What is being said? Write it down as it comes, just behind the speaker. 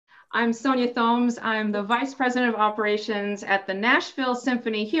I'm Sonia Thomes. I'm the Vice President of Operations at the Nashville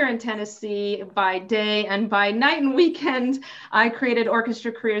Symphony here in Tennessee by day, and by night and weekend, I created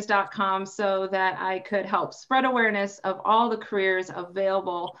orchestracareers.com so that I could help spread awareness of all the careers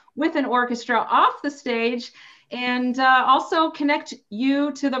available with an orchestra off the stage, and also connect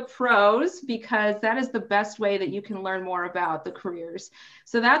you to the pros, because that is the best way that you can learn more about the careers.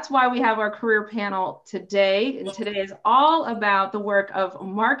 So that's why we have our career panel today. And today is all about the work of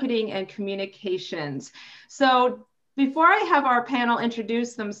marketing and communications. So before I have our panel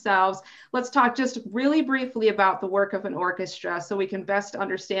introduce themselves, let's talk just really briefly about the work of an orchestra so we can best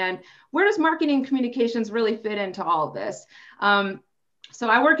understand, where does marketing and communications really fit into all of this? So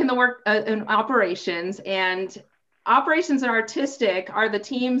I work in in operations, and operations and artistic are the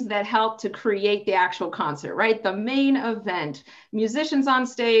teams that help to create the actual concert, right? The main event, musicians on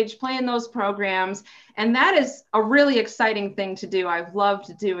stage playing those programs. And that is a really exciting thing to do. I've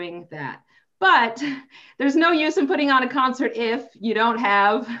loved doing that. But there's no use in putting on a concert if you don't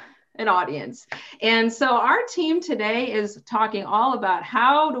have an audience. And so our team today is talking all about,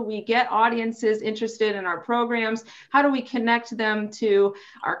 how do we get audiences interested in our programs? How do we connect them to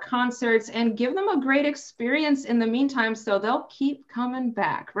our concerts and give them a great experience in the meantime so they'll keep coming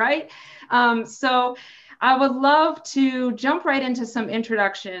back, right? So I would love to jump right into some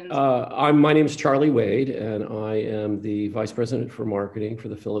introductions. My name is Charlie Wade, and I am the Vice President for Marketing for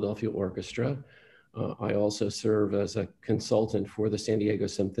the Philadelphia Orchestra. I also serve as a consultant for the San Diego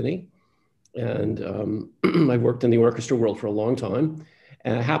Symphony. And I've worked in the orchestra world for a long time,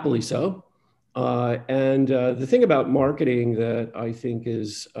 happily so. The thing about marketing that I think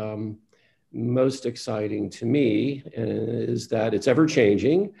is most exciting to me is that it's ever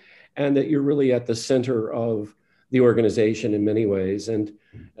changing, and that you're really at the center of the organization in many ways. And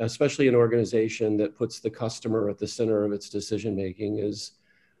especially an organization that puts the customer at the center of its decision making is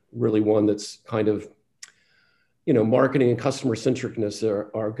really one that's kind of, marketing and customer centricness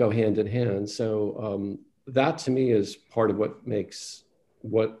are go hand in hand. So that to me is part of what makes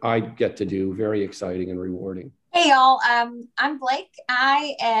what I get to do very exciting and rewarding. Hey y'all, I'm Blake.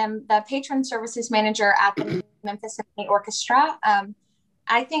 I am the Patron Services Manager at the Memphis Symphony Orchestra.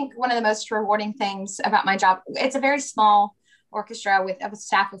 I think one of the most rewarding things about my job, it's a very small orchestra with a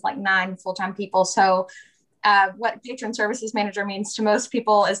staff of like 9 full-time people. So what Patron Services Manager means to most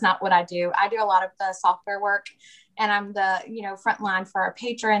people is not what I do. I do a lot of the software work, and I'm the front line for our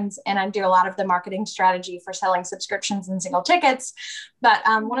patrons, and I do a lot of the marketing strategy for selling subscriptions and single tickets. But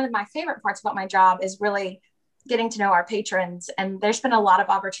one of my favorite parts about my job is really getting to know our patrons, and there's been a lot of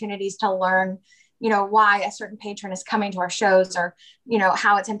opportunities to learn why a certain patron is coming to our shows, or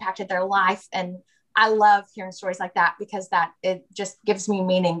how it's impacted their life. And I love hearing stories like that, because it just gives me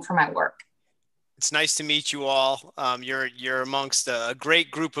meaning for my work. It's nice to meet you all. You're amongst a great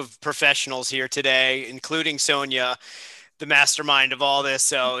group of professionals here today, including Sonia, the mastermind of all this.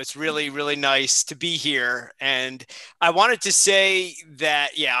 So it's really, really nice to be here. And I wanted to say that,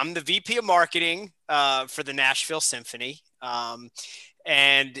 I'm the VP of marketing for the Nashville Symphony.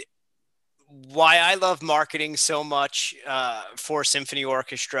 And why I love marketing so much for Symphony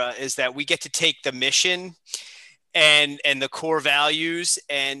Orchestra is that we get to take the mission and the core values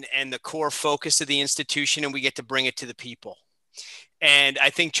and the core focus of the institution, and we get to bring it to the people. And I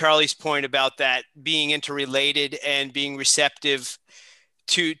think Charlie's point about that being interrelated and being receptive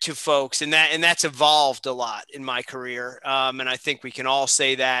to folks, and that's evolved a lot in my career. And I think we can all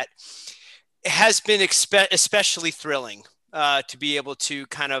say that it has been especially thrilling to be able to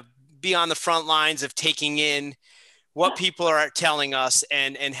kind of be on the front lines of taking in what people are telling us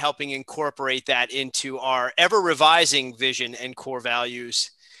and helping incorporate that into our ever revising vision and core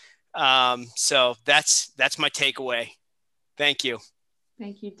values. So that's my takeaway. Thank you.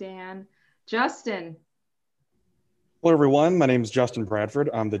 Thank you, Dan. Justin. Hello, everyone. My name is Justin Bradford.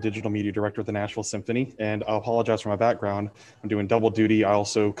 I'm the digital media director at the Nashville Symphony, and I'll apologize for my background. I'm doing double duty. I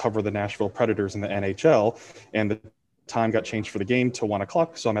also cover the Nashville Predators in the NHL, and the time got changed for the game to 1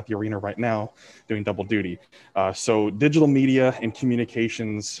 o'clock. So I'm at the arena right now doing double duty. So digital media and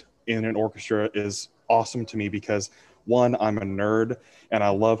communications in an orchestra is awesome to me because, one, I'm a nerd, and I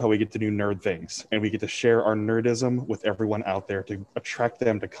love how we get to do nerd things, and we get to share our nerdism with everyone out there to attract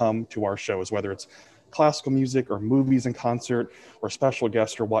them to come to our shows, whether it's classical music or movies and concert or special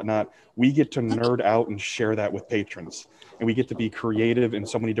guests or whatnot. We get to nerd out and share that with patrons, and we get to be creative in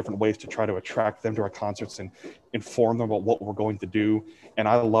so many different ways to try to attract them to our concerts and inform them about what we're going to do. And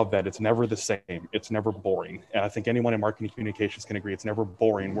I love that. It's never the same. It's never boring. And I think anyone in marketing communications can agree it's never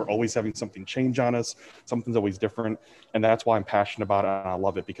boring. We're always having something change on us. Something's always different. And that's why I'm passionate about it. And I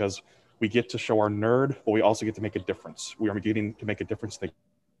love it because we get to show our nerd, but we also get to make a difference. We are getting to make a difference in the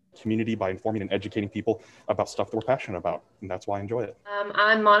community by informing and educating people about stuff that we're passionate about. And that's why I enjoy it.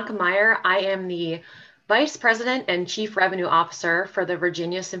 I'm Meyer. I am the Vice President and Chief Revenue Officer for the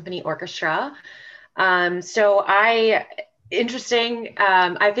Virginia Symphony Orchestra. I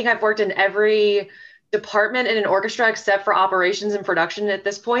think I've worked in every department in an orchestra except for operations and production at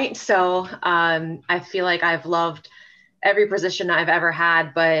this point. So I feel like I've loved every position I've ever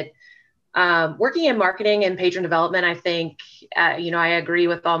had, but working in marketing and patron development, I think, I agree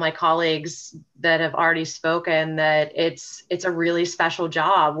with all my colleagues that have already spoken that it's a really special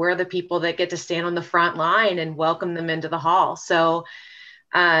job. We're the people that get to stand on the front line and welcome them into the hall. So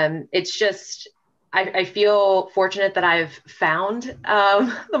it's just, I feel fortunate that I've found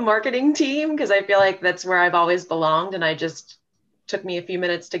the marketing team, because I feel like that's where I've always belonged, and I just took me a few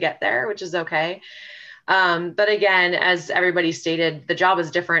minutes to get there, which is okay. But again, as everybody stated, the job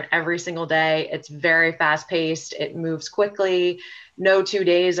is different every single day. It's very fast paced. It moves quickly. No 2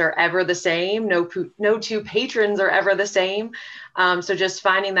 days are ever the same. No two patrons are ever the same. So just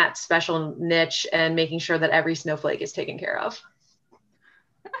finding that special niche and making sure that every snowflake is taken care of.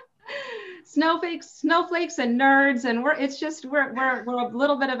 Snowflakes and nerds, and we're a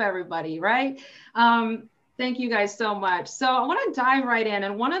little bit of everybody, right? Thank you guys so much. So I want to dive right in.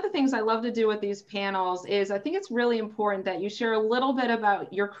 And one of the things I love to do with these panels is I think it's really important that you share a little bit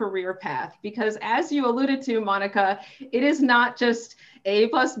about your career path, because as you alluded to, Monica, it is not just A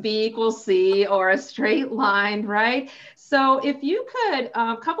plus B equals C or a straight line, right? So if you could,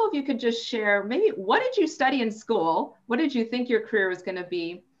 a couple of you could just share, maybe what did you study in school? What did you think your career was going to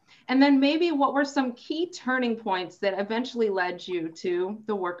be? And then maybe what were some key turning points that eventually led you to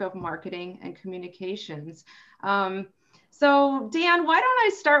the work of marketing and communications? So Dan, why don't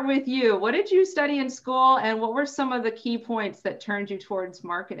I start with you? What did you study in school, and what were some of the key points that turned you towards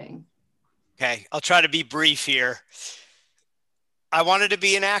marketing? Okay, I'll try to be brief here. I wanted to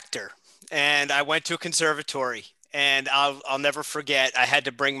be an actor, and I went to a conservatory, and I'll never forget, I had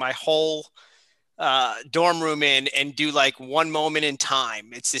to bring my whole dorm room in and do like one moment in time.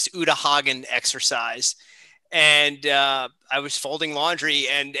 It's this Uta Hagen exercise. And I was folding laundry,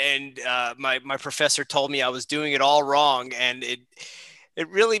 and my professor told me I was doing it all wrong. And it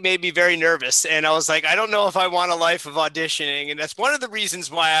really made me very nervous. And I was like, I don't know if I want a life of auditioning. And that's one of the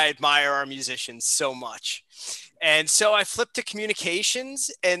reasons why I admire our musicians so much. And so I flipped to communications,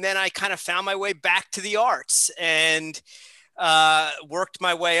 and then I kind of found my way back to the arts and worked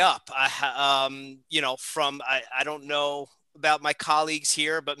my way up. I don't know about my colleagues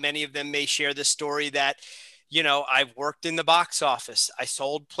here, but many of them may share the story that, I've worked in the box office. I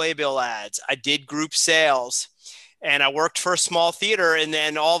sold playbill ads. I did group sales, and I worked for a small theater. And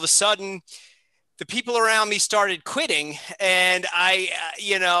then all of a sudden, the people around me started quitting, and I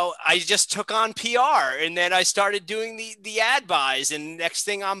just took on PR, and then I started doing the ad buys, and next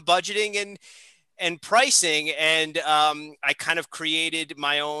thing I'm budgeting and pricing. And I kind of created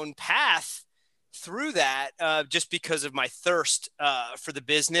my own path through that just because of my thirst for the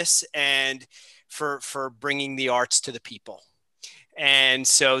business and for bringing the arts to the people. And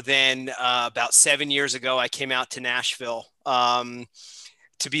so then about 7 years ago, I came out to Nashville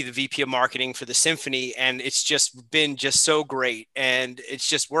to be the VP of marketing for the Symphony. And it's just been so great. And it's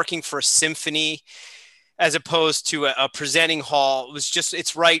just working for a symphony as opposed to a presenting hall.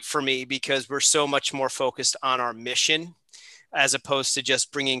 It's right for me, because we're so much more focused on our mission as opposed to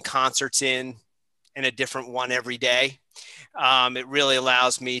just bringing concerts in and a different one every day. It really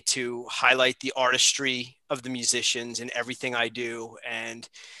allows me to highlight the artistry of the musicians in everything I do. And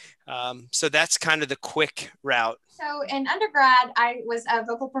so that's kind of the quick route. So in undergrad, I was a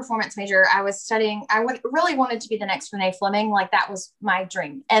vocal performance major. I was studying, really wanted to be the next Renee Fleming. Like, that was my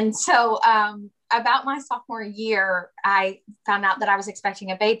dream. And so about my sophomore year, I found out that I was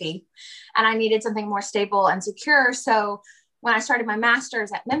expecting a baby, and I needed something more stable and secure. So when I started my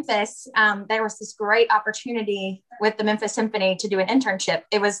master's at Memphis, there was this great opportunity with the Memphis Symphony to do an internship.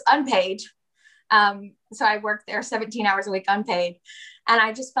 It was unpaid. So I worked there 17 hours a week unpaid. And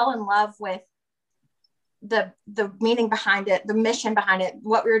I just fell in love with the meaning behind it, the mission behind it,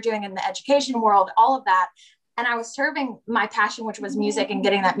 what we were doing in the education world, all of that. And I was serving my passion, which was music and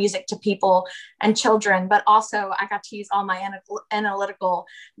getting that music to people and children. But also I got to use all my analytical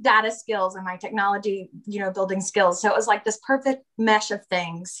data skills and my technology, building skills. So it was like this perfect mesh of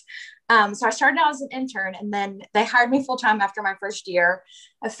things. So I started out as an intern, and then they hired me full-time after my first year.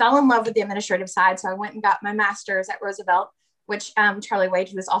 I fell in love with the administrative side. So I went and got my master's at Roosevelt, which Charlie Wade,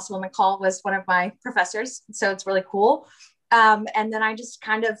 who was also on the call, was one of my professors. So it's really cool. And then I just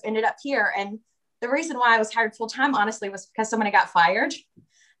kind of ended up here. And the reason why I was hired full-time, honestly, was because somebody got fired.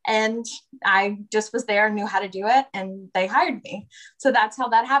 And I just was there and knew how to do it, and they hired me. So that's how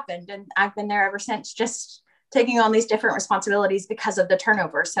that happened. And I've been there ever since, just taking on these different responsibilities because of the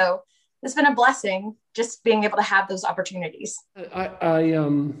turnover. So it's been a blessing just being able to have those opportunities.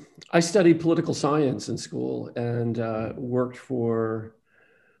 I studied political science in school and worked for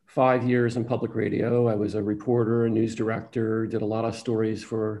 5 years in public radio. I was a reporter, a news director, did a lot of stories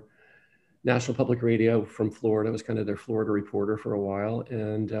for National Public Radio from Florida. I was kind of their Florida reporter for a while.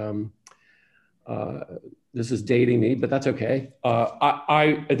 And this is dating me, but that's okay.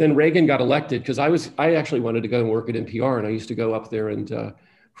 Then Reagan got elected because I actually wanted to go and work at NPR, and I used to go up there and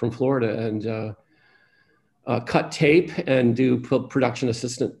from Florida and cut tape and do production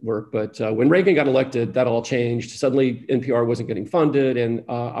assistant work. But when Reagan got elected, that all changed. Suddenly NPR wasn't getting funded, and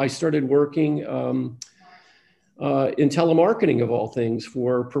I started working in telemarketing, of all things,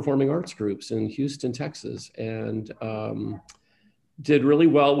 for performing arts groups in Houston, Texas, and did really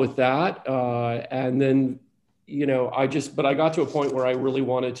well with that. And then, but I got to a point where I really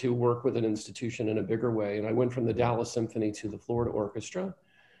wanted to work with an institution in a bigger way. And I went from the Dallas Symphony to the Florida Orchestra.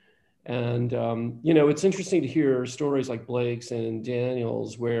 And, it's interesting to hear stories like Blake's and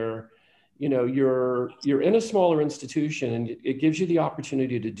Daniel's where, you're in a smaller institution and it gives you the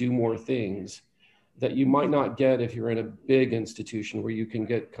opportunity to do more things that you might not get if you're in a big institution where you can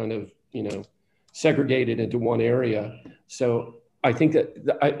get kind of, segregated into one area. So I think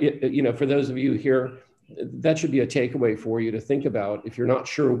that, for those of you here, that should be a takeaway for you to think about. If you're not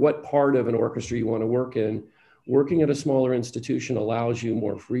sure what part of an orchestra you want to work in, working at a smaller institution allows you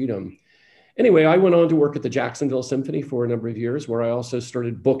more freedom. Anyway, I went on to work at the Jacksonville Symphony for a number of years, where I also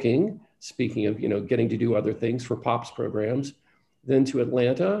started booking, speaking of, getting to do other things for POPs programs, then to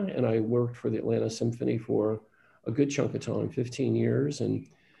Atlanta. And I worked for the Atlanta Symphony for a good chunk of time, 15 years, and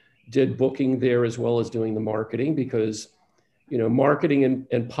did booking there as well as doing the marketing, because marketing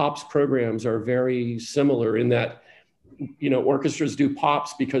and POPs programs are very similar in that, orchestras do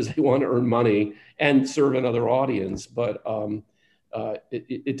POPs because they want to earn money and serve another audience, but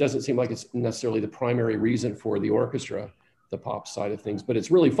it doesn't seem like it's necessarily the primary reason for the orchestra, the pop side of things. But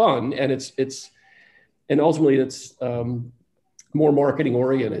it's really fun, and and ultimately it's more marketing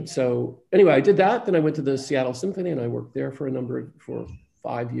oriented. So anyway, I did that. Then I went to the Seattle Symphony, and I worked there for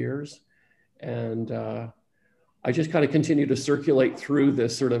 5 years, and I just kind of continue to circulate through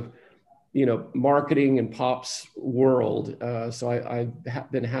this sort of, marketing and pops world. So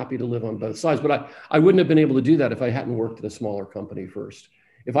I've been happy to live on both sides, but I wouldn't have been able to do that if I hadn't worked at a smaller company first.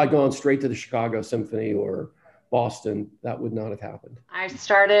 If I'd gone straight to the Chicago Symphony or Boston, that would not have happened. I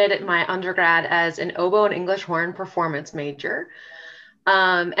started my undergrad as an oboe and English horn performance major.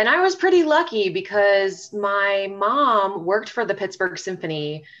 And I was pretty lucky because my mom worked for the Pittsburgh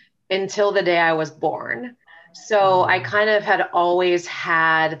Symphony until the day I was born. So I kind of had always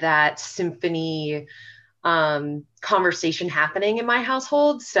had that symphony conversation happening in my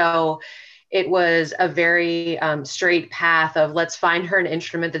household. So it was a very straight path of, let's find her an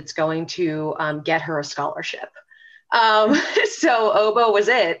instrument that's going to get her a scholarship. So oboe was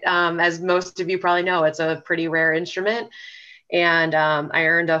it. As most of you probably know, it's a pretty rare instrument. And I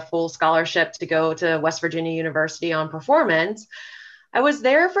earned a full scholarship to go to West Virginia University on performance. I was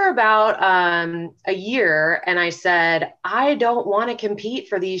there for about a year, and I said, I don't want to compete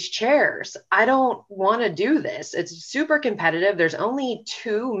for these chairs. I don't want to do this. It's super competitive. There's only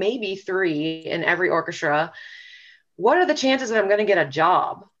 2, maybe 3 in every orchestra. What are the chances that I'm going to get a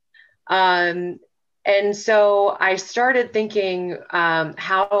job? And so I started thinking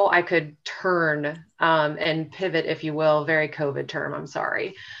how I could turn and pivot, if you will, very COVID term, I'm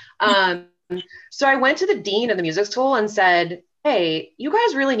sorry. So I went to the dean of the music school and said, hey, you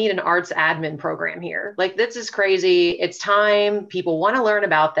guys really need an arts admin program here. Like, this is crazy. It's time. People want to learn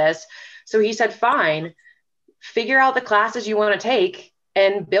about this. So he said, fine, figure out the classes you want to take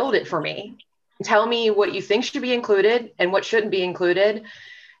and build it for me. Tell me what you think should be included and what shouldn't be included.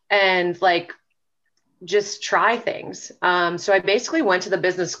 And just try things. So I basically went to the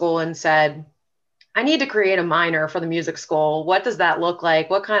business school and said, I need to create a minor for the music school. What does that look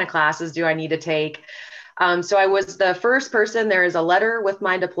like? What kind of classes do I need to take? So I was the first person. There is a letter with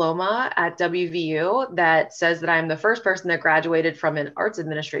my diploma at WVU that says that I'm the first person that graduated from an arts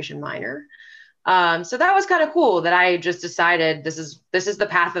administration minor. So that was kind of cool that I just decided this is the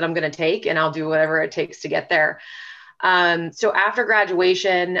path that I'm going to take, and I'll do whatever it takes to get there. So after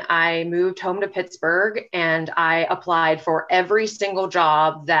graduation, I moved home to Pittsburgh, and I applied for every single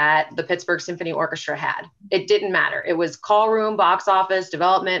job that the Pittsburgh Symphony Orchestra had. It didn't matter. It was call room, box office,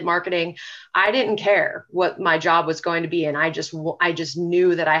 development, marketing. I didn't care what my job was going to be. And I just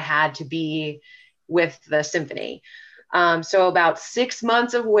knew that I had to be with the symphony. So about 6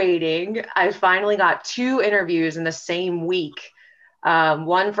 months of waiting, I finally got 2 interviews in the same week.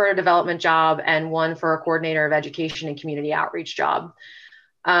 One for a development job and one for a coordinator of education and community outreach job.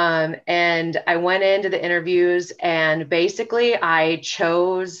 And I went into the interviews, and basically I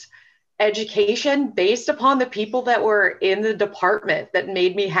chose education based upon the people that were in the department that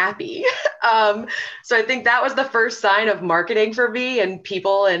made me happy. So I think that was the first sign of marketing for me and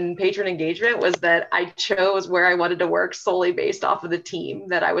people and patron engagement, was that I chose where I wanted to work solely based off of the team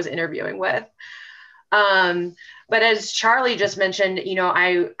that I was interviewing with. But as Charlie just mentioned,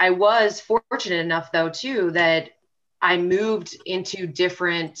 I was fortunate enough though too, that I moved into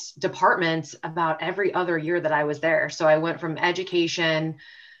different departments about every other year that I was there. So I went from education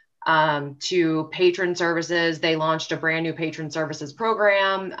to patron services. They launched a brand new patron services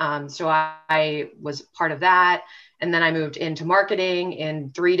program. So I was part of that. And then I moved into marketing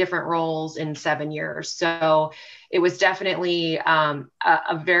in 3 different roles in 7 years. So it was definitely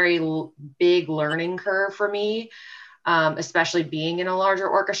a very big learning curve for me, especially being in a larger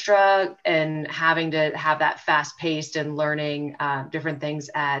orchestra and having to have that fast paced and learning different things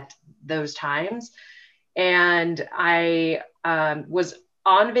at those times. And I was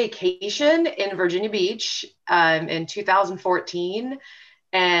on vacation in Virginia Beach in 2014.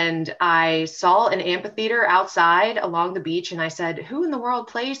 And I saw an amphitheater outside along the beach. And I said, who in the world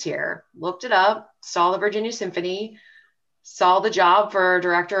plays here? Looked it up, saw the Virginia Symphony, saw the job for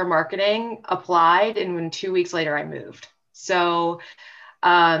director of marketing, applied. And when 2 weeks later, I moved. So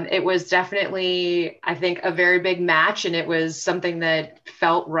it was definitely, I think, a very big match. And it was something that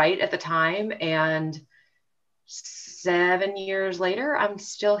felt right at the time. And 7 years later, I'm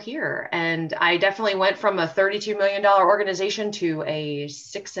still here. And I definitely went from a $32 million organization to a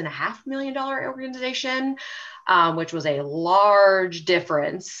 $6.5 million organization, which was a large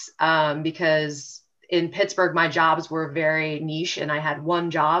difference because in Pittsburgh, my jobs were very niche and I had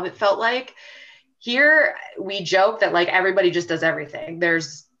one job, it felt like. Here, we joke that like everybody just does everything.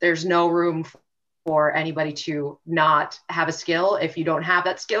 There's no room for anybody to not have a skill. If you don't have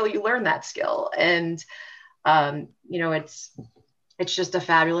that skill, you learn that skill. And it's just a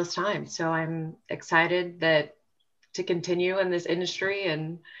fabulous time. So I'm excited to continue in this industry,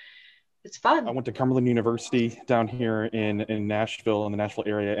 and it's fun. I went to Cumberland University down here in Nashville, in the Nashville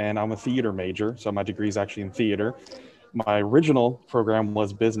area, and I'm a theater major. So my degree is actually in theater. My original program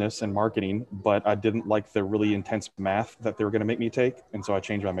was business and marketing, but I didn't like the really intense math that they were going to make me take. And so I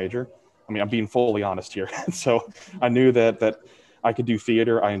changed my major. I mean, I'm being fully honest here. So I knew that I could do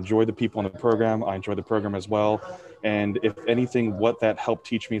theater. I enjoy the people in the program. I enjoy the program as well. And if anything, what that helped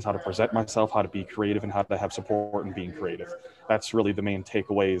teach me is how to present myself, how to be creative, and how to have support in being creative. That's really the main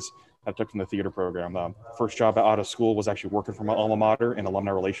takeaways I took from the theater program. First job out of school was actually working for my alma mater in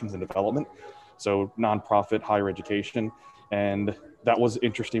alumni relations and development. So nonprofit, higher education. And that was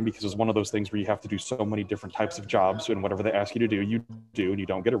interesting because it was one of those things where you have to do so many different types of jobs, and whatever they ask you to do, you do, and you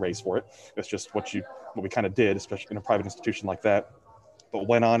don't get a raise for it. That's just what we kind of did, especially in a private institution like that. But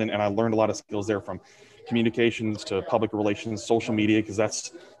went on and I learned a lot of skills there, from communications to public relations, social media, because that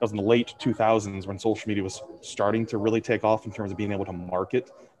was in the late 2000s when social media was starting to really take off in terms of being able to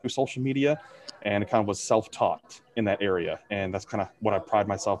market through social media. And it kind of was self-taught in that area. And that's kind of what I pride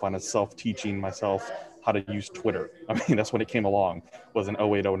myself on, is self-teaching myself how to use Twitter. I mean, that's when it came along, was in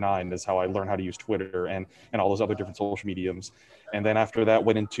 08, 09 is how I learned how to use Twitter and all those other different social mediums. And then after that,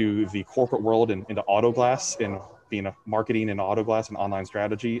 went into the corporate world and into Autoglass, and being a marketing in Autoglass and online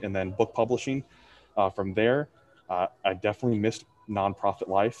strategy, and then book publishing. From there, I definitely missed nonprofit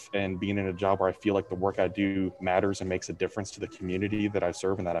life and being in a job where I feel like the work I do matters and makes a difference to the community that I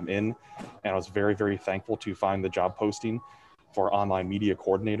serve and that I'm in. And I was very, very thankful to find the job posting for online media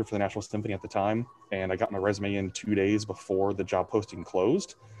coordinator for the National Symphony at the time. And I got my resume in 2 days before the job posting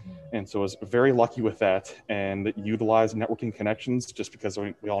closed. And so I was very lucky with that, and utilized networking connections, just because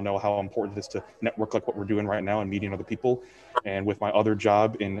we all know how important it is to network like what we're doing right now and meeting other people. And with my other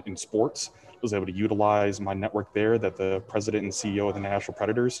job in sports, I was able to utilize my network there, that the president and CEO of the Nashville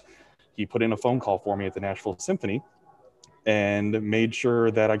Predators, he put in a phone call for me at the Nashville Symphony and made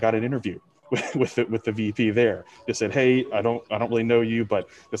sure that I got an interview with the VP there. Just said, hey, I don't really know you, but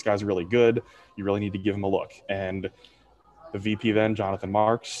this guy's really good. You really need to give him a look. And the VP then, Jonathan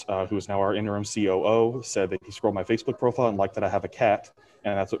Marks, who is now our interim COO, said that he scrolled my Facebook profile and liked that I have a cat.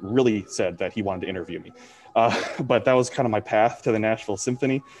 And that's what really said that he wanted to interview me. But that was kind of my path to the Nashville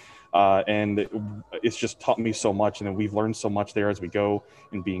Symphony. And it's just taught me so much. And then we've learned so much there as we go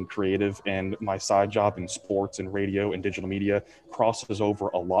in being creative. And my side job in sports and radio and digital media crosses over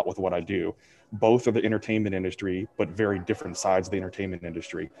a lot with what I do. Both are the entertainment industry, but very different sides of the entertainment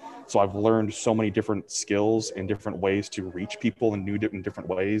industry. So I've learned so many different skills and different ways to reach people in different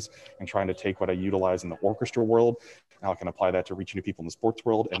ways, and trying to take what I utilize in the orchestra world, how I can apply that to reach new people in the sports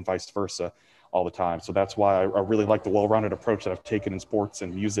world, and vice versa all the time. So that's why I really like the well-rounded approach that I've taken in sports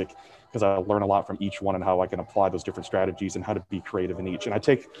and music, because I learn a lot from each one and how I can apply those different strategies and how to be creative in each. And I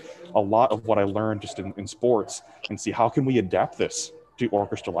take a lot of what I learned just in sports and see how can we adapt this to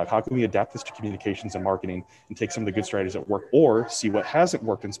orchestra life? How can we adapt this to communications and marketing and take some of the good strategies that work, or see what hasn't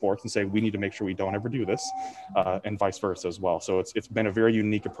worked in sports and say, we need to make sure we don't ever do this, and vice versa as well. So it's been a very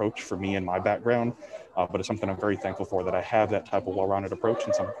unique approach for me and my background, but it's something I'm very thankful for, that I have that type of well-rounded approach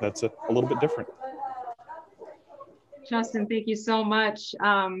and something that's a little bit different. Justin, thank you so much.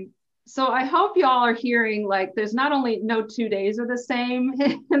 So I hope y'all are hearing, like, there's not only no 2 days are the same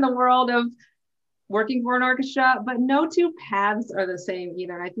in the world of working for an orchestra, but no two paths are the same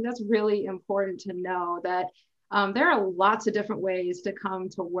either. And I think that's really important to know, that there are lots of different ways to come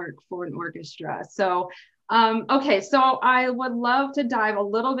to work for an orchestra. So, okay, so I would love to dive a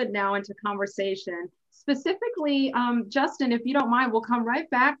little bit now into conversation. Specifically, Justin, if you don't mind, we'll come right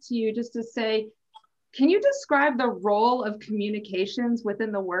back to you just to say, can you describe the role of communications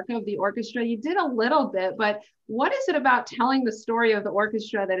within the work of the orchestra? You did a little bit, but what is it about telling the story of the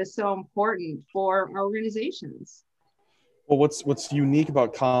orchestra that is so important for our organizations? Well, what's unique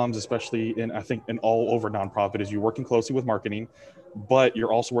about comms, especially in, I think, in all over nonprofit, is you're working closely with marketing, but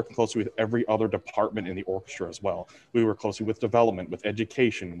you're also working closely with every other department in the orchestra as well. We work closely with development, with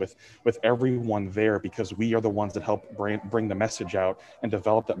education, with everyone there, because we are the ones that help bring the message out and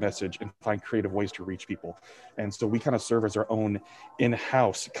develop that message and find creative ways to reach people. And so we kind of serve as our own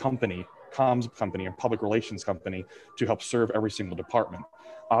in-house company, comms company and public relations company, to help serve every single department.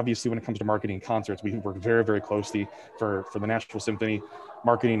 Obviously, when it comes to marketing and concerts, we work very, very closely for the Nashville Symphony.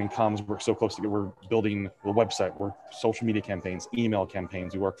 Marketing and comms work so close together. We're building the website, we're social media campaigns, email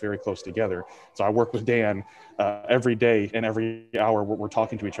campaigns. We work very close together. So I work with Dan every day and every hour. We're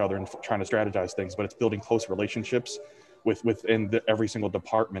talking to each other and trying to strategize things, but it's building close relationships within every single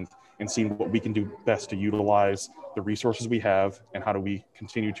department, and seeing what we can do best to utilize the resources we have, and how do we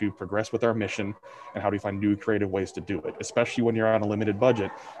continue to progress with our mission, and how do we find new creative ways to do it, especially when you're on a limited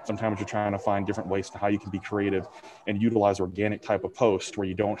budget. Sometimes you're trying to find different ways to how you can be creative and utilize organic type of post where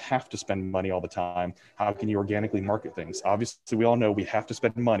you don't have to spend money all the time. How can you organically market things? Obviously, we all know we have to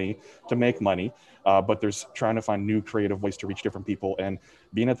spend money to make money, but there's trying to find new creative ways to reach different people, and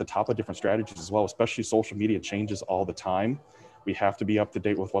being at the top of different strategies as well, especially social media changes all the time. We have to be up to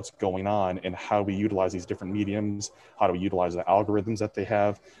date with what's going on and how we utilize these different mediums, how do we utilize the algorithms that they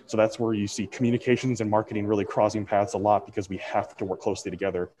have. So that's where you see communications and marketing really crossing paths a lot, because we have to work closely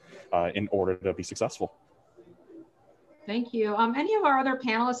together in order to be successful. Thank you. Any of our other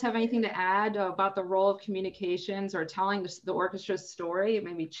panelists have anything to add about the role of communications or telling the orchestra's story,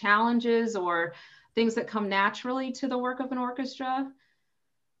 maybe challenges or things that come naturally to the work of an orchestra?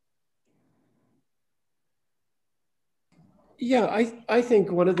 Yeah, I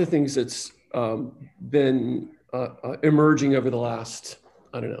think one of the things that's been emerging over the last,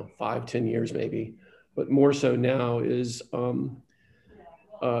 I don't know, 5-10 years maybe, but more so now, is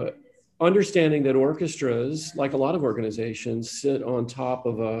understanding that orchestras, like a lot of organizations, sit on top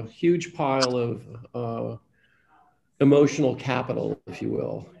of a huge pile of emotional capital, if you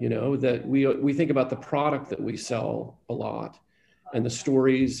will. You know, that we think about the product that we sell a lot and the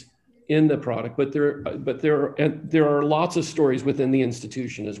stories in the product, but there are lots of stories within the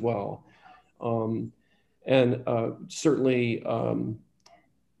institution as well, and certainly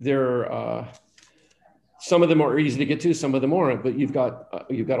some of them are easy to get to, some of them aren't. But you've got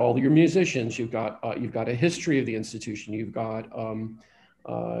all your musicians, you've got a history of the institution, you've got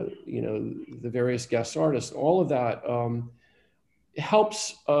you know, the various guest artists. All of that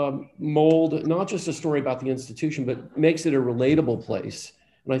helps mold not just a story about the institution, but makes it a relatable place.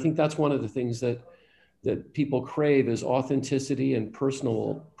 And I think that's one of the things that people crave, is authenticity and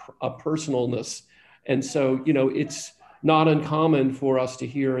personalness. And so, you know, it's not uncommon for us to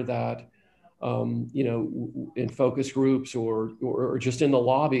hear that, you know, in focus groups or just in the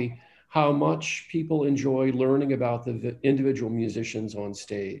lobby, how much people enjoy learning about the individual musicians on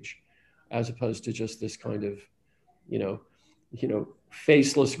stage, as opposed to just this kind of, you know,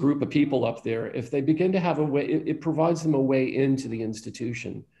 faceless group of people up there. If they begin to have a way, it provides them a way into the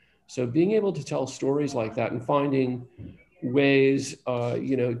institution. So being able to tell stories like that and finding ways,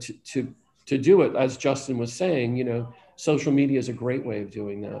 you know, to do it, as Justin was saying, you know, social media is a great way of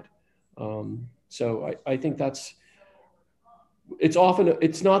doing that. So I think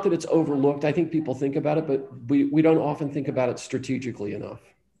it's not that it's overlooked. I think people think about it, but we don't often think about it strategically enough.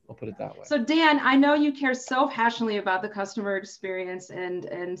 I'll put it that way. So Dan, I know you care so passionately about the customer experience,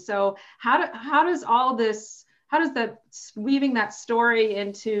 and so how does all this, how does that, weaving that story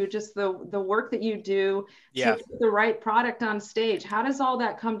into just the work that you do to put the right product on stage, how does all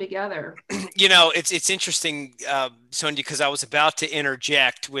that come together? You know, it's interesting, Sonia, because I was about to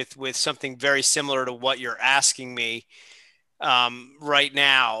interject with something very similar to what you're asking me right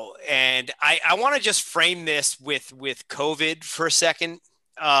now, and I want to just frame this with COVID for a second.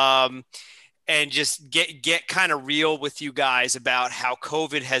 And just get kind of real with you guys about how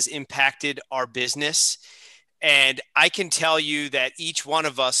COVID has impacted our business. And I can tell you that each one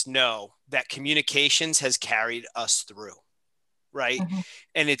of us know that communications has carried us through, right? Mm-hmm.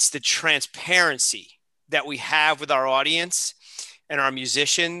 And it's the transparency that we have with our audience and our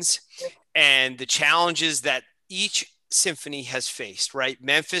musicians and the challenges that each symphony has faced, right?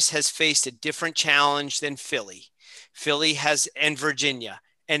 Memphis has faced a different challenge than Philly has, and Virginia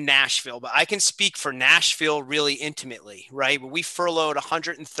and Nashville, but I can speak for Nashville really intimately, right? But we furloughed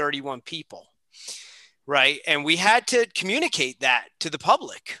 131 people, right? And we had to communicate that to the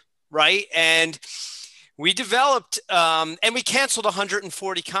public, right? And we developed, and we canceled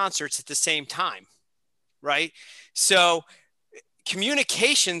 140 concerts at the same time, right? So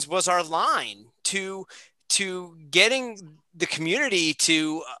communications was our line to getting the community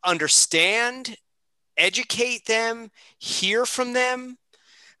to understand, educate them, hear from them.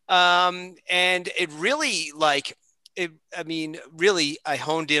 And it really really, I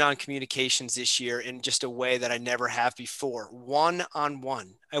honed in on communications this year in just a way that I never have before.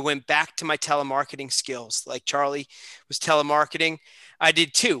 One-on-one. I went back to my telemarketing skills. Like Charlie was telemarketing, I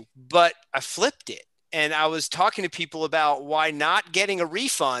did too, but I flipped it. And I was talking to people about why not getting a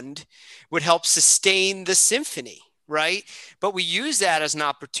refund would help sustain the symphony, right? But we use that as an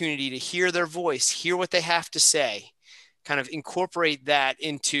opportunity to hear their voice, hear what they have to say, kind of incorporate that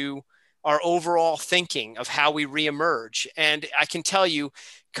into our overall thinking of how we reemerge. And I can tell you,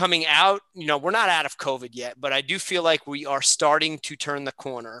 coming out, we're not out of COVID yet, but I do feel like we are starting to turn the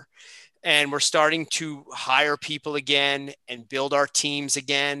corner, and we're starting to hire people again and build our teams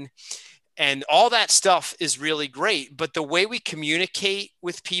again. And all that stuff is really great. But the way we communicate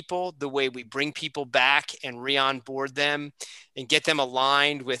with people, the way we bring people back and re-onboard them and get them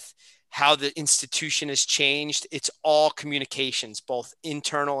aligned with how the institution has changed, it's all communications, both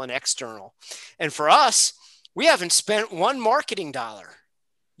internal and external. And for us, we haven't spent one marketing dollar,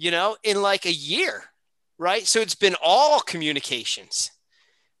 in like a year, right? So it's been all communications,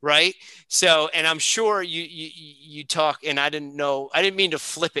 right? So, and I'm sure you talk, and I didn't mean to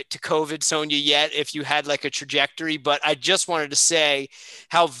flip it to COVID, Sonia, yet, if you had like a trajectory, but I just wanted to say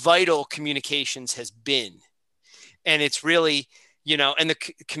how vital communications has been. And it's really, and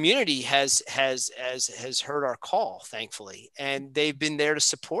the community has heard our call, thankfully, and they've been there to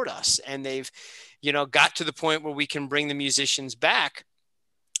support us, and they've, got to the point where we can bring the musicians back,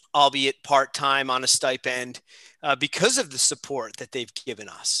 albeit part-time on a stipend, because of the support that they've given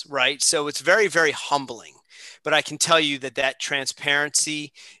us, right? So it's very, very humbling. But I can tell you that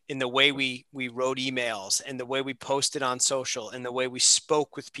transparency in the way we wrote emails and the way we posted on social and the way we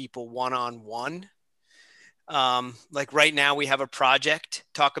spoke with people one-on-one. Like right now we have a project,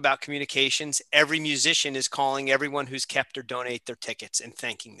 talk about communications. Every musician is calling everyone who's kept or donate their tickets and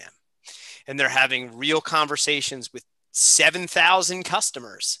thanking them. And they're having real conversations with 7,000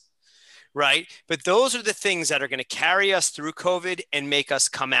 customers, right? But those are the things that are going to carry us through COVID and make us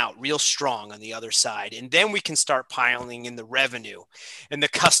come out real strong on the other side. And then we can start piling in the revenue and the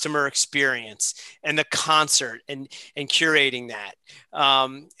customer experience and the concert and curating that.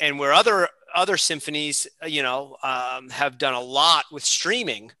 And where other symphonies, have done a lot with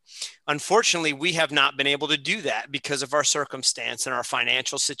streaming. Unfortunately, we have not been able to do that because of our circumstance and our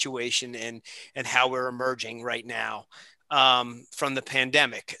financial situation and how we're emerging right now from the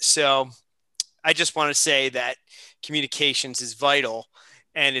pandemic. So I just want to say that communications is vital,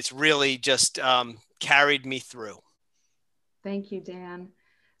 and it's really just carried me through. Thank you, Dan.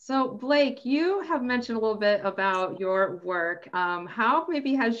 So Blake, you have mentioned a little bit about your work. How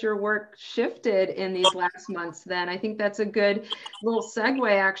maybe has your work shifted in these last months then? I think that's a good little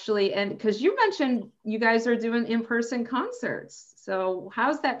segue actually. And because you mentioned you guys are doing in-person concerts. So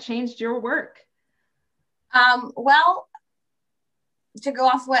how's that changed your work? Well, to go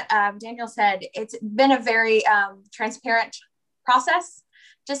off what Daniel said, it's been a very transparent process.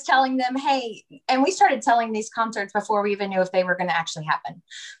 just telling them, hey, and we started selling these concerts before we even knew if they were going to actually happen.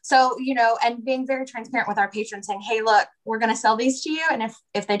 So, and being very transparent with our patrons, saying, hey, look, we're going to sell these to you. And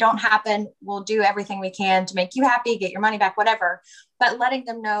if they don't happen, we'll do everything we can to make you happy, get your money back, whatever. But letting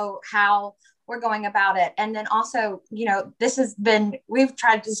them know how we're going about it. And then also, we've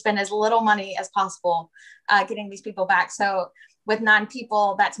tried to spend as little money as possible getting these people back. So with 9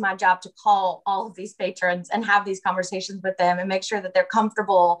 people, that's my job to call all of these patrons and have these conversations with them and make sure that they're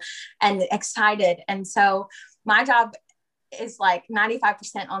comfortable and excited. And so my job is like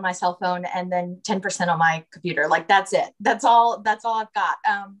 95% on my cell phone and then 10% on my computer. Like, that's it. That's all I've got.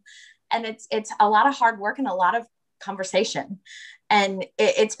 And it's a lot of hard work and a lot of conversation. And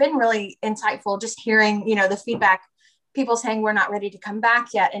it's been really insightful just hearing, the feedback, people saying we're not ready to come back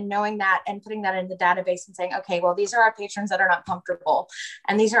yet, and knowing that and putting that in the database and saying, okay, well, these are our patrons that are not comfortable,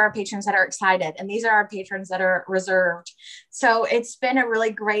 and these are our patrons that are excited, and these are our patrons that are reserved. So it's been a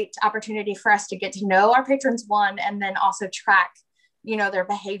really great opportunity for us to get to know our patrons, one, and then also track, their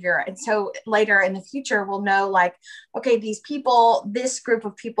behavior. And so later in the future, we'll know, like, okay, this group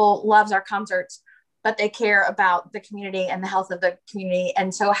of people loves our concerts, but they care about the community and the health of the community.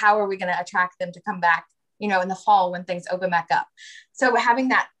 And so how are we going to attract them to come back, in the fall when things open back up? So having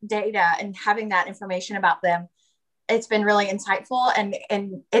that data and having that information about them, it's been really insightful. And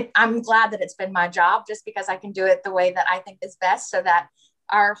I'm glad that it's been my job, just because I can do it the way that I think is best so that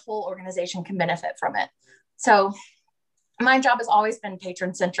our whole organization can benefit from it. So my job has always been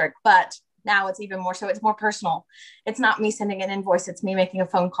patron centric, but now it's even more so. It's more personal. It's not me sending an invoice. It's me making a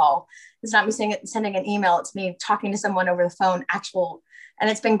phone call. It's not me sending an email. It's me talking to someone over the phone, and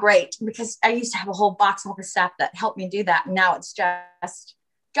it's been great, because I used to have a whole box office staff that helped me do that. And now it's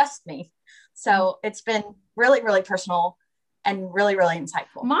just me. So it's been really, really personal and really, really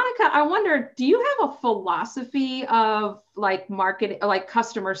insightful. Monica, I wonder, do you have a philosophy of like market, like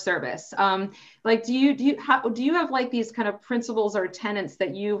customer service? Like, do you have like these kind of principles or tenets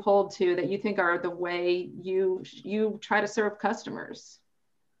that you hold to that you think are the way you try to serve customers?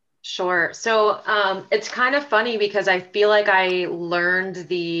 Sure. So it's kind of funny because I feel like I learned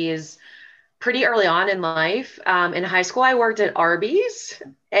these pretty early on in life. In high school, I worked at Arby's,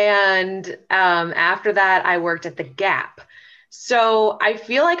 and after that, I worked at the Gap. So I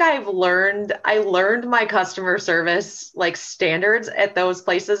feel like I learned my customer service like standards at those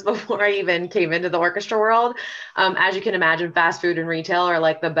places before I even came into the orchestra world. As you can imagine, fast food and retail are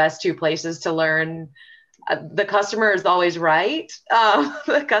like the best 2 places to learn. The customer is always right.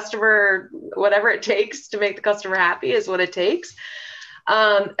 The customer, whatever it takes to make the customer happy is what it takes.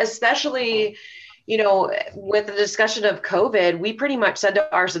 Especially, with the discussion of COVID, we pretty much said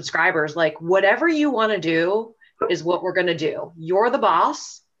to our subscribers, like, whatever you want to do is what we're going to do. You're the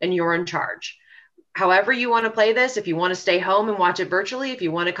boss and you're in charge. However you want to play this, if you want to stay home and watch it virtually, if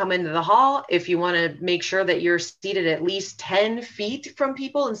you want to come into the hall, if you want to make sure that you're seated at least 10 feet from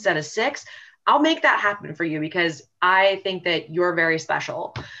people instead of 6, I'll make that happen for you, because I think that you're very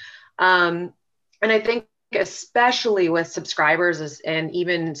special. And I think especially with subscribers and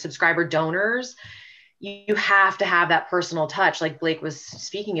even subscriber donors, you have to have that personal touch, like Blake was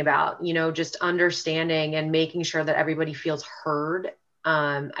speaking about, just understanding and making sure that everybody feels heard.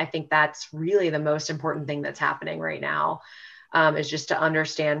 I think that's really the most important thing that's happening right now, is just to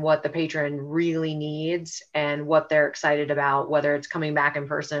understand what the patron really needs and what they're excited about, whether it's coming back in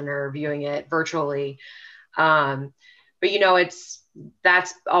person or viewing it virtually. But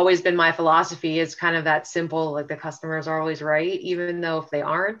that's always been my philosophy, is kind of that simple, like the customers are always right, even though if they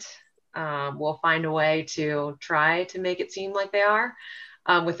aren't, we'll find a way to try to make it seem like they are,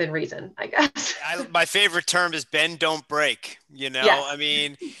 within reason, I guess. My favorite term is bend, don't break. Yes. I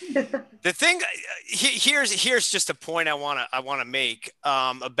mean, the thing here's just a point I want to make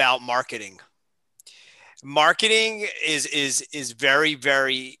about marketing. Marketing is very,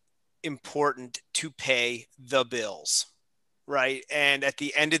 very important to pay the bills, right? And at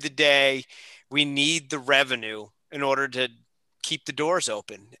the end of the day, we need the revenue in order to keep the doors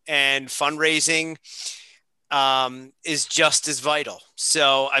open, and fundraising is just as vital.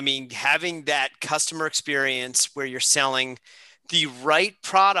 So, I mean, having that customer experience where you're selling the right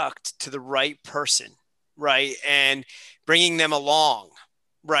product to the right person, right? And bringing them along,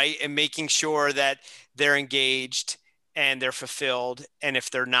 right? And making sure that they're engaged and they're fulfilled. And if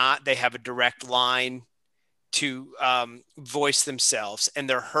they're not, they have a direct line to voice themselves, and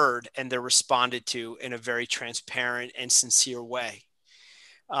they're heard and they're responded to in a very transparent and sincere way.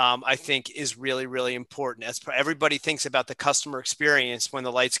 I think is really, really important. As everybody thinks about the customer experience when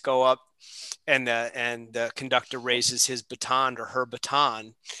the lights go up and the conductor raises his baton or her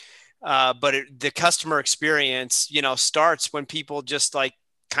baton, But the customer experience, starts when people just like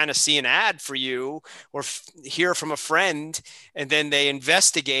kind of see an ad for you or hear from a friend, and then they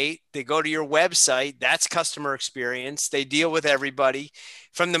investigate, they go to your website. That's customer experience. They deal with everybody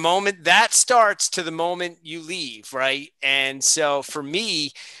from the moment that starts to the moment you leave, right? And so for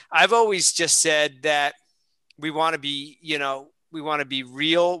me, I've always just said that we want to be, we want to be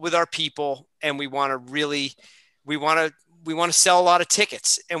real with our people, and we want to sell a lot of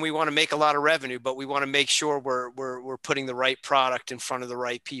tickets, and we want to make a lot of revenue, but we want to make sure we're putting the right product in front of the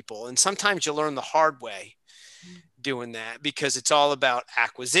right people. And sometimes you learn the hard way doing that, because it's all about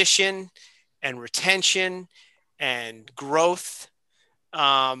acquisition and retention and growth.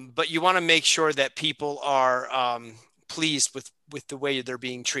 But you want to make sure that people are pleased with the way they're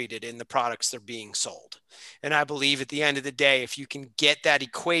being treated in the products they're being sold. And I believe at the end of the day, if you can get that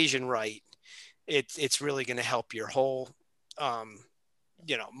equation right, it's really going to help your whole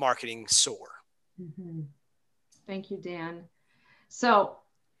marketing soar. Mm-hmm. Thank you, Dan. So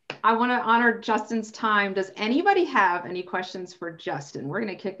I want to honor Justin's time. Does anybody have any questions for Justin? We're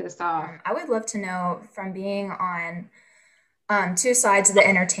going to kick this off. I would love to know, from being on two sides of the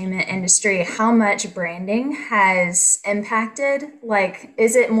entertainment industry, how much branding has impacted. Like,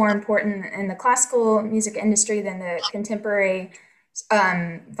 is it more important in the classical music industry than the contemporary,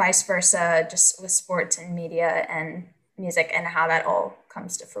 vice versa, just with sports and media and music, and how that all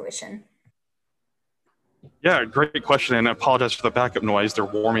comes to fruition? Yeah, great question. And I apologize for the backup noise. They're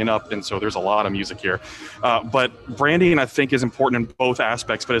warming up, and so there's a lot of music here. But branding, I think, is important in both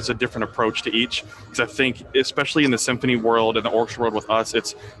aspects, but it's a different approach to each. Because I think, especially in the symphony world and the orchestra world with us,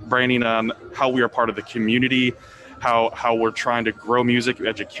 it's branding on how we are part of the community, how we're trying to grow music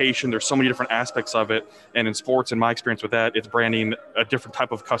education. There's so many different aspects of it. And in sports, in my experience with that, it's branding a different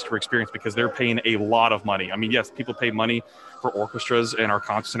type of customer experience, because they're paying a lot of money. I mean, yes, people pay money for orchestras and our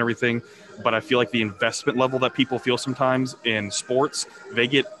concerts and everything, but I feel like the investment level that people feel sometimes in sports, they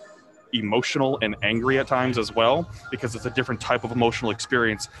get emotional and angry at times as well, because it's a different type of emotional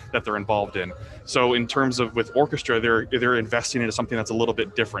experience that they're involved in. So in terms of with orchestra, they're investing into something that's a little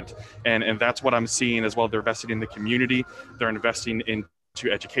bit different, and that's what I'm seeing as well. They're investing in the community, they're investing into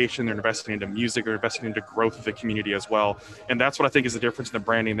education, they're investing into music, they're investing into growth of the community as well. And that's what I think is the difference in the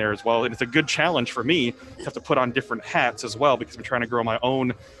branding there as well. And it's a good challenge for me to have to put on different hats as well, because I'm trying to grow my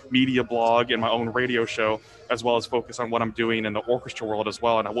own media blog and my own radio show, as well as focus on what I'm doing in the orchestra world as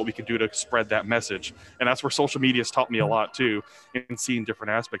well, and what we can do to spread that message. And that's where social media has taught me a lot too, in seeing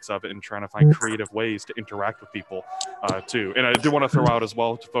different aspects of it and trying to find creative ways to interact with people too. And I do want to throw out as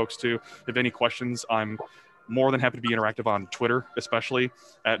well to folks too, if any questions, I'm more than happy to be interactive on Twitter, especially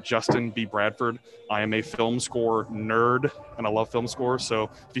at Justin B. Bradford. I am a film score nerd, and I love film scores. So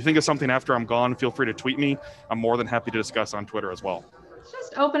if you think of something after I'm gone, feel free to tweet me. I'm more than happy to discuss on Twitter as well. Let's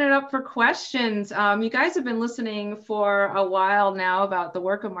just open it up for questions. You guys have been listening for a while now about the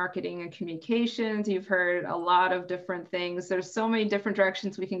work of marketing and communications. You've heard a lot of different things. There's so many different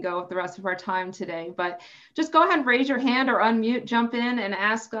directions we can go with the rest of our time today, but just go ahead and raise your hand or unmute, jump in and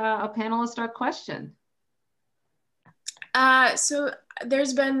ask a panelist a question. So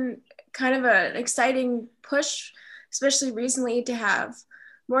there's been kind of an exciting push, especially recently, to have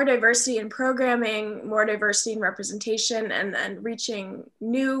more diversity in programming, more diversity in representation, and then reaching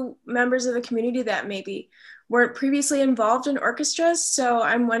new members of the community that maybe weren't previously involved in orchestras. So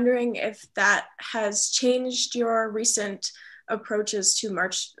I'm wondering if that has changed your recent approaches to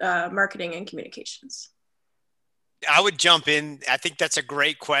marketing and communications. I would jump in. I think that's a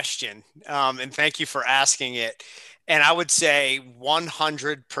great question. And thank you for asking it. And I would say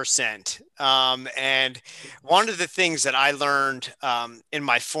 100%. And one of the things that I learned in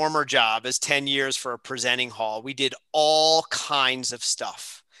my former job as 10 years for a presenting hall, we did all kinds of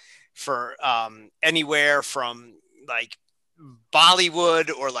stuff for anywhere from like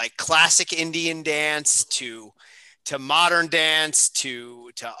Bollywood or like classic Indian dance to modern dance to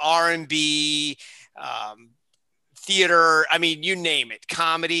R&B, theater, I mean, you name it,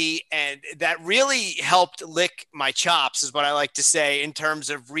 comedy. And that really helped lick my chops, is what I like to say, in terms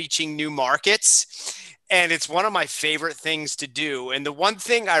of reaching new markets. And it's one of my favorite things to do. And the one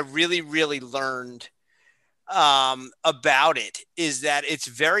thing I really, really learned about it is that it's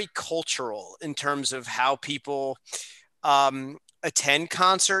very cultural in terms of how people attend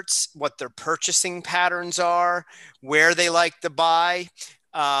concerts, what their purchasing patterns are, where they like to buy.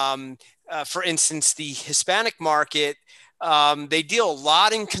 For instance, the Hispanic market, they deal a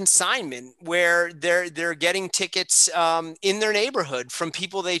lot in consignment, where they're getting tickets in their neighborhood from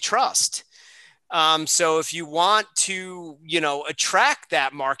people they trust. So if you want to, attract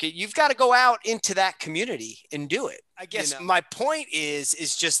that market, you've got to go out into that community and do it. I guess my point is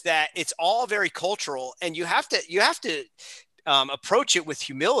just that it's all very cultural, and you have to approach it with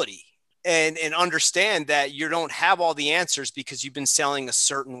humility and understand that you don't have all the answers because you've been selling a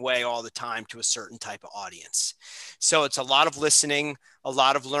certain way all the time to a certain type of audience. So it's a lot of listening, a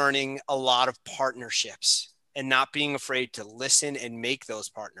lot of learning, a lot of partnerships, and not being afraid to listen and make those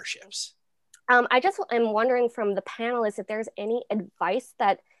partnerships. I just am wondering from the panelists if there's any advice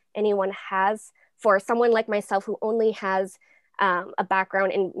that anyone has for someone like myself who only has a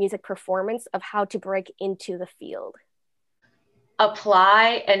background in music performance of how to break into the field.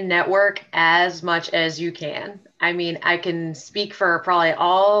 Apply and network as much as you can. I mean, I can speak for probably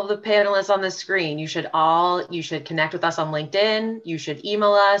all the panelists on the screen. You should connect with us on LinkedIn. You should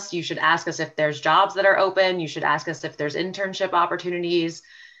email us. You should ask us if there's jobs that are open. You should ask us if there's internship opportunities.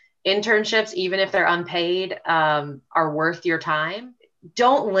 Internships, even if they're unpaid, are worth your time.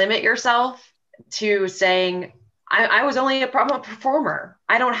 Don't limit yourself to saying, I was only a performer.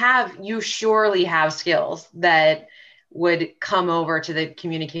 You surely have skills that would come over to the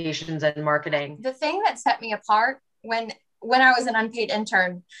communications and marketing. The thing that set me apart when I was an unpaid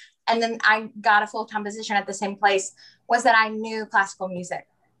intern and then I got a full-time position at the same place was that I knew classical music.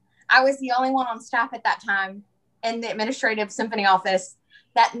 I was the only one on staff at that time in the administrative symphony office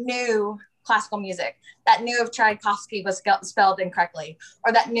that knew classical music, that knew if Tchaikovsky was spelled incorrectly,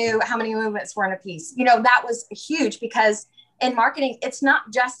 or that knew how many movements were in a piece. That was huge because in marketing, it's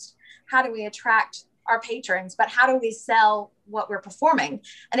not just how do we attract our patrons, but how do we sell what we're performing?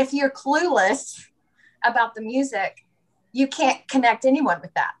 And if you're clueless about the music, you can't connect anyone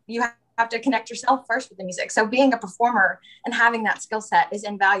with that. You have to connect yourself first with the music. So being a performer and having that skill set is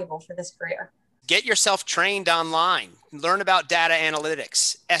invaluable for this career. Get yourself trained online, learn about data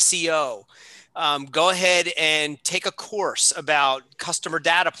analytics, SEO. Go ahead and take a course about customer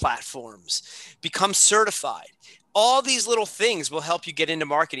data platforms, become certified. All these little things will help you get into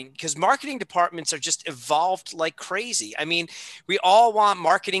marketing because marketing departments are just evolved like crazy. I mean, we all want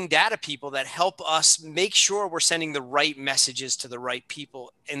marketing data people that help us make sure we're sending the right messages to the right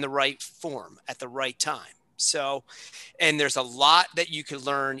people in the right form at the right time. So, and there's a lot that you could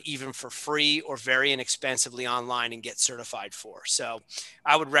learn even for free or very inexpensively online and get certified for. So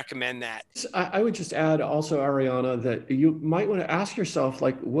I would recommend that. I would just add also, Ariana, that you might want to ask yourself,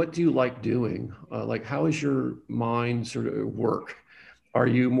 like, what do you like doing? Like, how is your mind sort of work? Are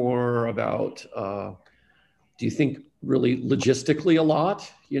you more about, do you think really logistically a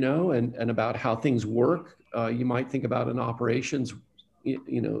lot, and about how things work? You might think about an operations,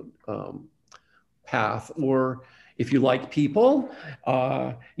 path, or if you like people,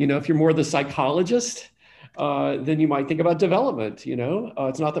 if you're more the psychologist, then you might think about development.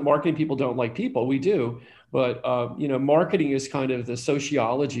 It's not that marketing people don't like people, we do, but marketing is kind of the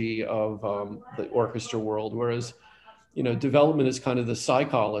sociology of the orchestra world, whereas development is kind of the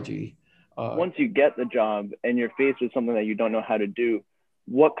psychology. Once you get the job and you're faced with something that you don't know how to do,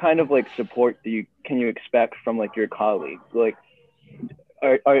 what kind of support can you expect from your colleagues?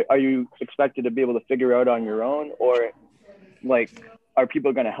 Are you expected to be able to figure out on your own, or are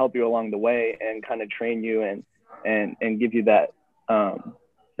people going to help you along the way and kind of train you and give you that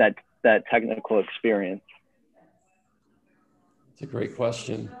technical experience? It's a great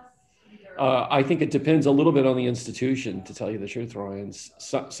question. I think it depends a little bit on the institution, to tell you the truth, Ryan.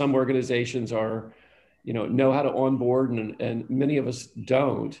 Some organizations know how to onboard, and many of us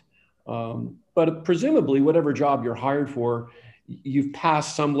don't. But presumably, whatever job you're hired for, you've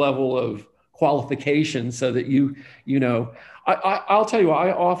passed some level of qualification so that I'll tell you,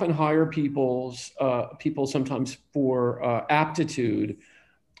 I often hire people sometimes for aptitude.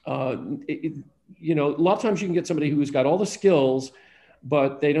 A lot of times you can get somebody who's got all the skills,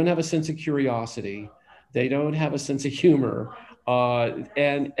 but they don't have a sense of curiosity. They don't have a sense of humor.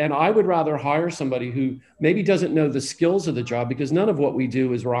 And I would rather hire somebody who maybe doesn't know the skills of the job, because none of what we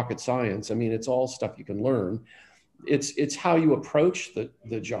do is rocket science. I mean, it's all stuff you can learn. It's how you approach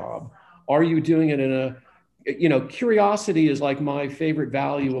the job. Are you doing it in curiosity is like my favorite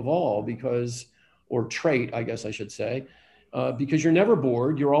value of all, or trait, I guess I should say, because you're never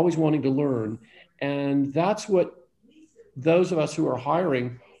bored. You're always wanting to learn. And that's what those of us who are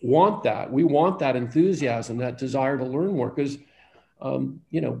hiring want. That we want that enthusiasm, that desire to learn more, because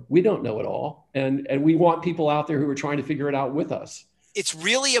we don't know it all. And we want people out there who are trying to figure it out with us. It's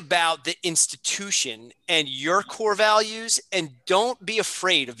really about the institution and your core values, and don't be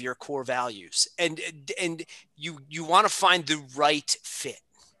afraid of your core values. And you want to find the right fit.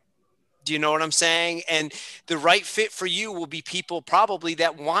 Do you know what I'm saying? And the right fit for you will be people probably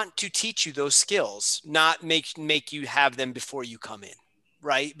that want to teach you those skills, not make you have them before you come in,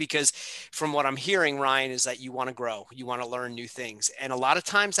 right? Because from what I'm hearing, Ryan, is that you want to grow, you want to learn new things. And a lot of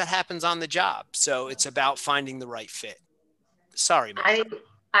times that happens on the job. So it's about finding the right fit. Sorry, Meyer.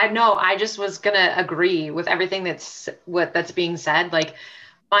 I know, I just was gonna agree with everything that's being said. Like,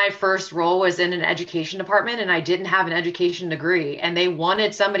 my first role was in an education department and I didn't have an education degree, and they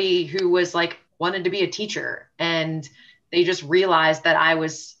wanted somebody who was like wanted to be a teacher, and they just realized that I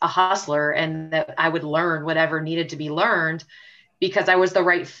was a hustler and that I would learn whatever needed to be learned because I was the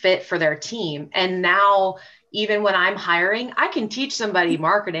right fit for their team. And now, even when I'm hiring, I can teach somebody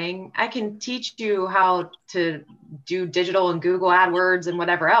marketing. I can teach you how to do digital and Google AdWords and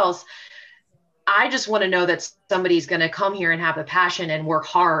whatever else. I just want to know that somebody's going to come here and have the passion and work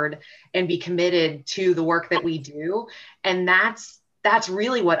hard and be committed to the work that we do. And that's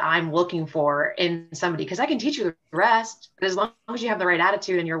really what I'm looking for in somebody, because I can teach you the rest, but as long as you have the right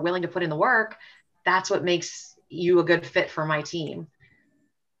attitude and you're willing to put in the work, that's what makes you a good fit for my team.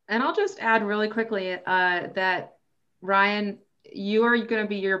 And I'll just add really quickly that, Ryan, you are going to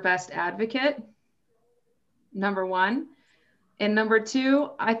be your best advocate, number one. And number two,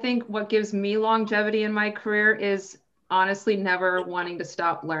 I think what gives me longevity in my career is honestly never wanting to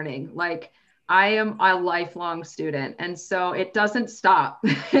stop learning. Like, I am a lifelong student, and so it doesn't stop.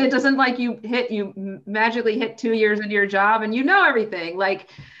 It doesn't like you magically hit 2 years into your job and you know everything.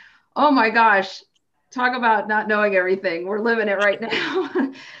 Like, oh my gosh, talk about not knowing everything. We're living it right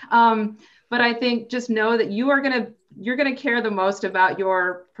now. But I think just know that you're gonna care the most about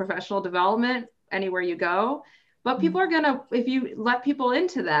your professional development anywhere you go. But people are gonna, if you let people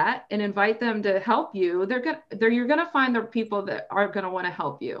into that and invite them to help you, you're gonna find the people that are gonna want to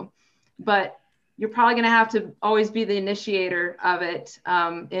help you. But you're probably gonna have to always be the initiator of it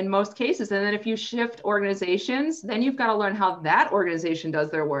in most cases. And then if you shift organizations, then you've got to learn how that organization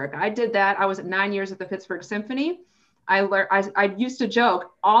does their work. I did that. I was at 9 years at the Pittsburgh Symphony. I used to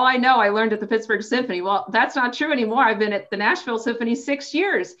joke, all I know I learned at the Pittsburgh Symphony. Well, that's not true anymore. I've been at the Nashville Symphony 6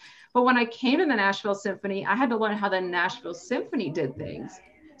 years. But when I came to the Nashville Symphony, I had to learn how the Nashville Symphony did things.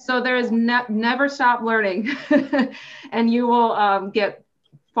 So there is never stop learning, and you will get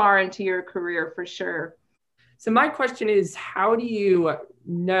far into your career for sure. So my question is, how do you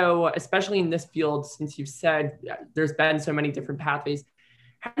know, especially in this field, since you've said there's been so many different pathways,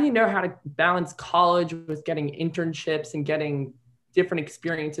 how do you know how to balance college with getting internships and getting different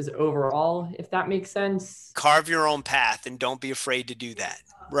experiences overall, if that makes sense? Carve your own path and don't be afraid to do that.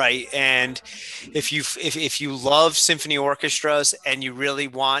 Right. And if you love symphony orchestras and you really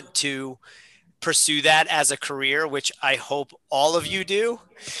want to pursue that as a career, which I hope all of you do,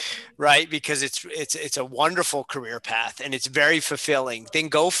 right? Because it's a wonderful career path and it's very fulfilling, then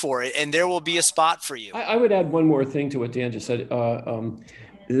go for it. And there will be a spot for you. I would add one more thing to what Dan just said,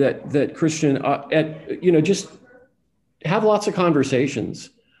 that Christian, just have lots of conversations.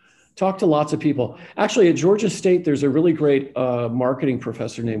 Talk to lots of people. Actually, at Georgia State, there's a really great marketing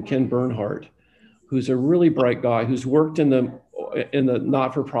professor named Ken Bernhardt, who's a really bright guy who's worked in the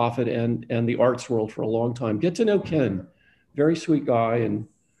not-for-profit and the arts world for a long time. Get to know Ken, very sweet guy, and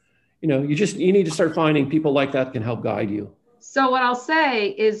you need to start finding people like that can help guide you. So what I'll say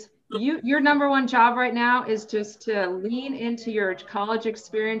is, your number one job right now is just to lean into your college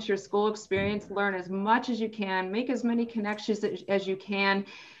experience, your school experience, learn as much as you can, make as many connections as you can.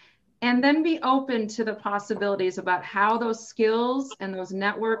 And then be open to the possibilities about how those skills and those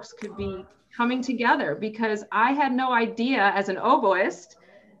networks could be coming together. Because I had no idea as an oboist,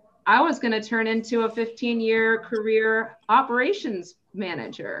 I was going to turn into a 15-year career operations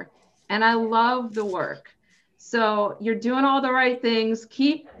manager. And I love the work. So you're doing all the right things.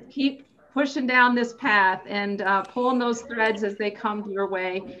 Keep pushing down this path and pulling those threads as they come your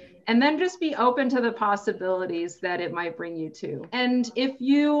way. And then just be open to the possibilities that it might bring you to. And if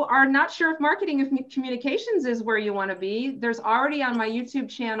you are not sure if marketing and communications is where you want to be, there's already on my YouTube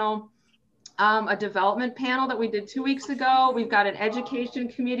channel a development panel that we did 2 weeks ago. We've got an education,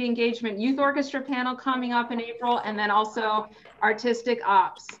 community engagement, youth orchestra panel coming up in April, and then also artistic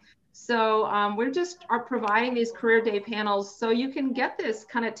ops. So we're just providing these career day panels so you can get this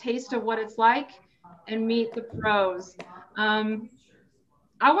kind of taste of what it's like and meet the pros.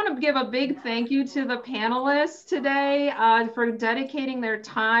 I want to give a big thank you to the panelists today for dedicating their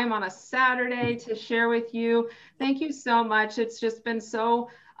time on a Saturday to share with you. Thank you so much. It's just been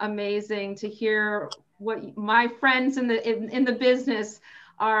so amazing to hear what my friends in the business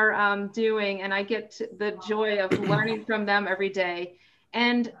are doing, and I get the joy of learning from them every day.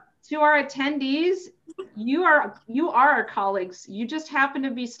 And to our attendees, you are our colleagues. You just happen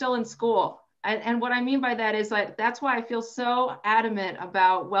to be still in school. And what I mean by that is like, that's why I feel so adamant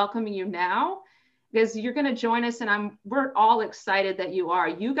about welcoming you now, because you're going to join us, and we're all excited that you are.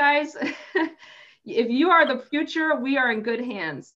 You guys, if you are the future, we are in good hands.